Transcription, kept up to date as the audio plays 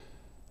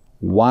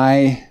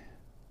Why,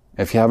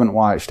 if you haven't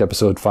watched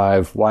episode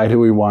 5, why do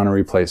we want to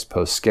replace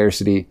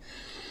post-scarcity?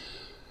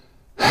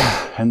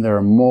 And there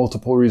are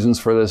multiple reasons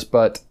for this,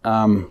 but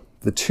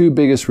the two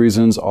biggest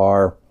reasons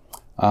are,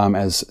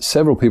 as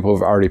several people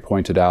have already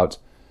pointed out,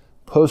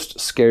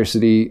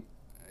 post-scarcity,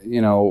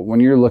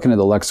 when you're looking at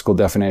the lexical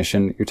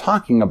definition, you're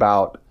talking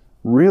about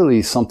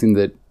really something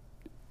that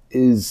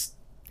is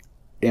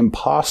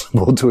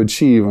impossible to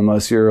achieve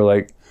unless you're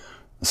like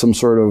some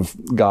sort of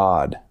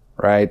god,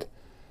 right?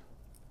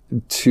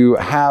 To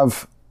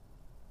have,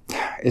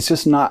 it's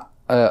just not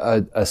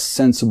a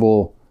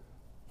sensible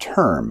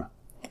term,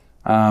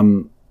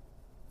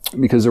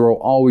 because there will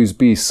always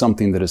be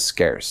something that is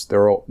scarce.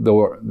 There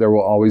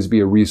will always be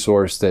a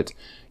resource that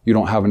you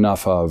don't have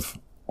enough of,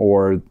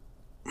 or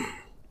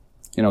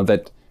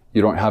that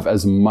you don't have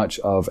as much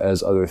of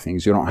as other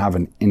things. You don't have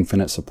an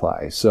infinite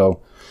supply.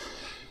 So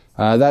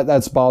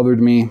that's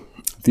bothered me.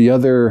 The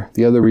other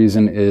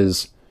reason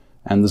is,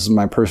 and this is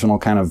my personal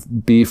kind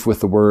of beef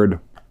with the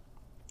word,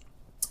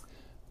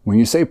 when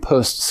you say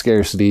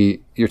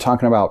post-scarcity, you're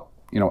talking about,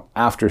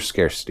 after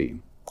scarcity.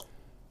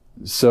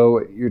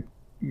 So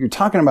you're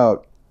talking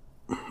about,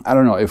 I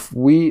don't know, if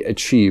we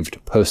achieved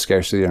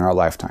post-scarcity in our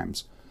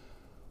lifetimes,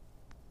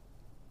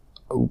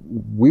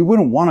 we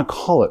wouldn't want to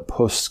call it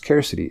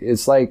post-scarcity.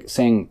 It's like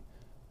saying,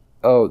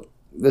 oh,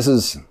 this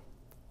is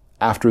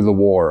after the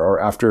war,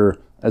 or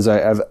after, as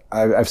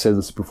I've said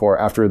this before,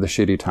 after the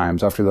shitty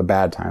times, after the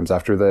bad times,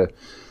 after the,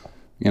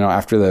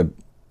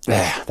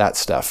 that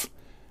stuff.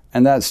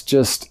 And that's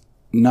just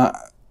not,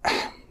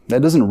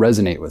 that doesn't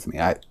resonate with me.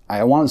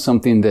 I want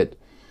something that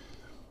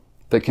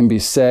can be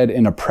said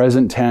in a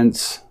present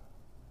tense,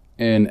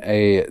 in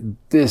a,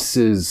 this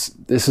is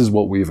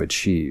what we've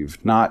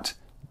achieved, not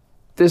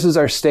this is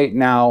our state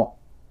now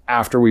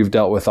after we've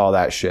dealt with all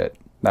that shit,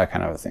 that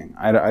kind of a thing.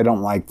 I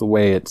don't like the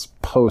way it's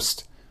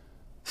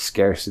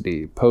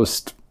post-scarcity,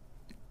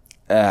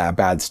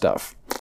 bad stuff.